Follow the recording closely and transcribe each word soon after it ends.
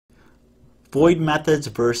Void methods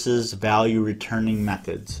versus value returning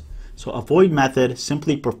methods. So a void method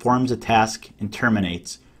simply performs a task and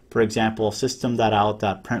terminates. For example,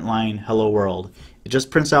 System.out.println hello world. It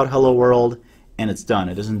just prints out hello world and it's done.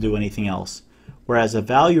 It doesn't do anything else. Whereas a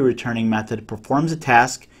value returning method performs a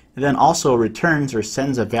task and then also returns or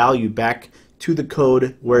sends a value back to the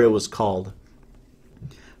code where it was called.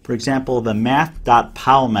 For example, the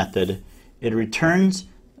Math.pow method, it returns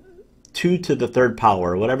 2 to the third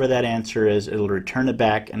power. Whatever that answer is, it'll return it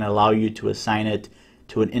back and allow you to assign it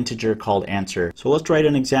to an integer called answer. So let's write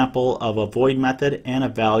an example of a void method and a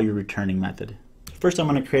value returning method. First I'm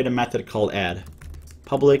going to create a method called add.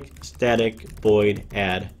 Public static void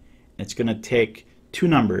add. It's going to take two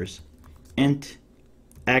numbers, int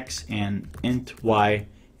x and int y.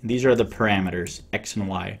 And these are the parameters, x and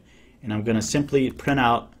y. And I'm going to simply print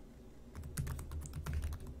out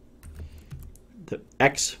the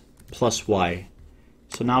x plus y.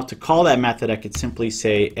 So now to call that method, I could simply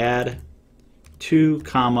say add 2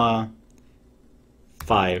 comma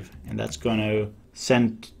 5, and that's going to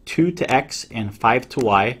send 2 to x and 5 to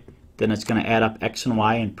y. Then it's going to add up x and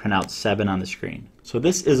y and print out 7 on the screen. So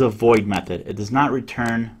this is a void method. It does not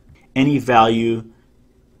return any value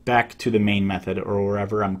back to the main method or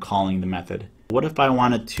wherever I'm calling the method. What if I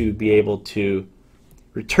wanted to be able to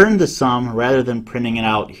return the sum rather than printing it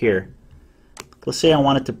out here? Let's say I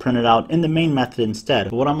wanted to print it out in the main method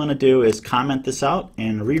instead. What I'm going to do is comment this out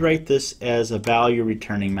and rewrite this as a value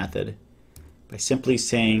returning method by simply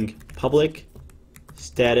saying public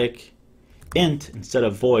static int instead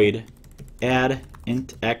of void add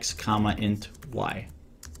int x comma int y.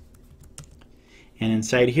 And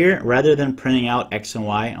inside here, rather than printing out x and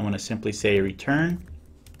y, I'm going to simply say return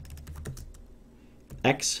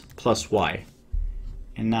x plus y.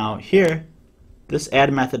 And now here, this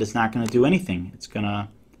add method is not going to do anything. It's because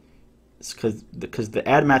the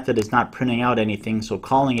add method is not printing out anything, so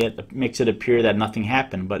calling it makes it appear that nothing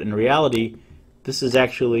happened. But in reality, this is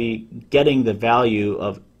actually getting the value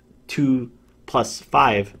of 2 plus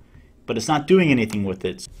 5, but it's not doing anything with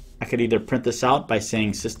it. I could either print this out by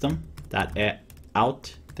saying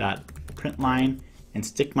System.out.println and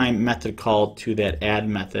stick my method call to that add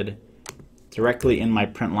method directly in my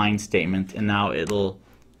print line statement, and now it'll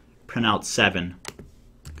print out 7.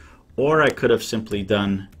 Or I could have simply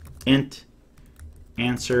done int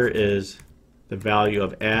answer is the value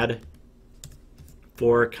of add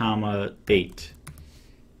 4 comma 8,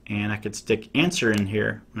 and I could stick answer in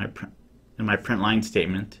here in my print line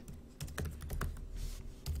statement,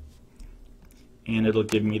 and it'll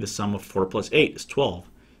give me the sum of 4 plus 8 is 12.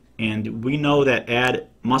 And we know that add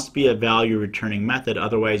must be a value returning method,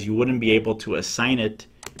 otherwise you wouldn't be able to assign it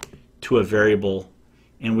to a variable.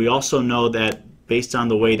 And we also know that based on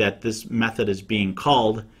the way that this method is being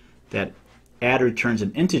called, that add returns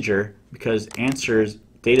an integer because answer's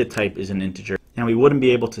data type is an integer, and we wouldn't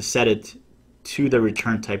be able to set it to the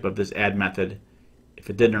return type of this add method if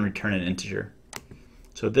it didn't return an integer.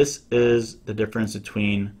 So this is the difference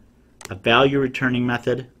between a value returning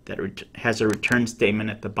method that has a return statement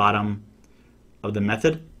at the bottom of the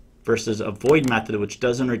method versus a void method which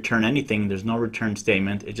doesn't return anything. There's no return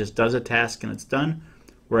statement. It just does a task and it's done.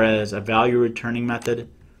 Whereas a value returning method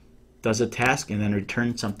does a task and then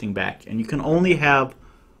returns something back. And you can only have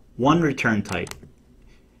one return type.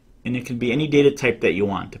 And it can be any data type that you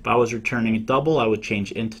want. If I was returning a double, I would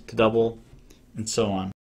change int to double, and so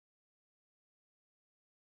on.